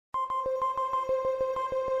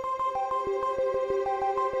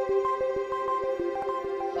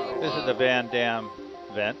This is the Van Damm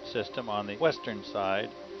vent system on the western side,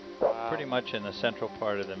 Wow. pretty much in the central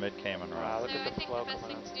part of the mid-Cayman Wow, Rock. look So at the I think flow the best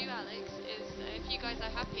coming thing up. to do, Alex, is if you guys are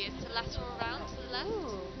happy, is to lateral around to the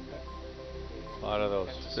left. A lot of those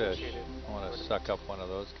Hence fish. associated I want to vertical suck up one of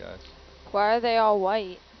those guys. Why are they all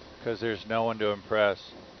white? Because there's no one to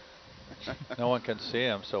impress. No one can see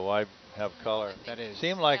them, so why have color? That is.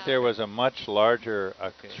 Seemed like there was a much larger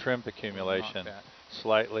shrimp accumulation, Not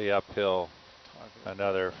slightly uphill,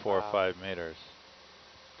 another 4 or Wow. 5 meters.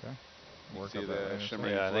 Okay. You Work see up that the intersection.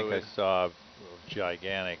 shimmering Yeah, I think I fluid. saw a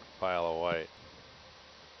gigantic pile of white.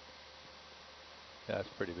 That's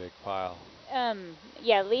a pretty big pile.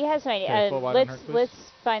 Yeah, Lee has an Okay, idea. full wide on her, please.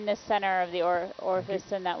 Let's find the center of the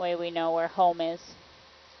orifice, and that way we know where home is.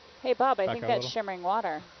 Hey, Bob, I Back think out a that's little. shimmering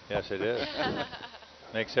water. Yes, it is.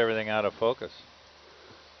 Makes everything out of focus.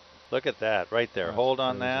 Look at that right there. That's Hold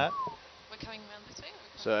on crazy. that. We're coming around this way.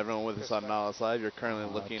 So everyone with us on Nautilus Live, you're currently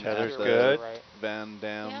looking at tether's the good. Right. Van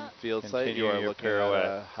Damm Yeah. field site. Continue You are your looking pirouette. at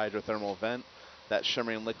a hydrothermal vent. That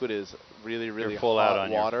shimmering liquid is really full out hot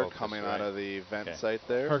on your water focus, coming right. out of the vent Okay. site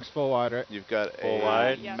there. Perks full wide, right? You've got Full a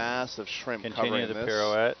wide. Yes. massive shrimp Continue covering the this.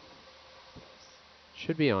 pirouette.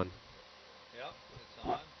 Should be on. Yep, it's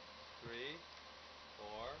on. 3, 4.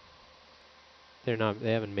 They're not.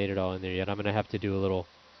 They haven't made it all in there yet. I'm gonna have to do a little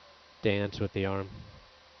dance with the arm.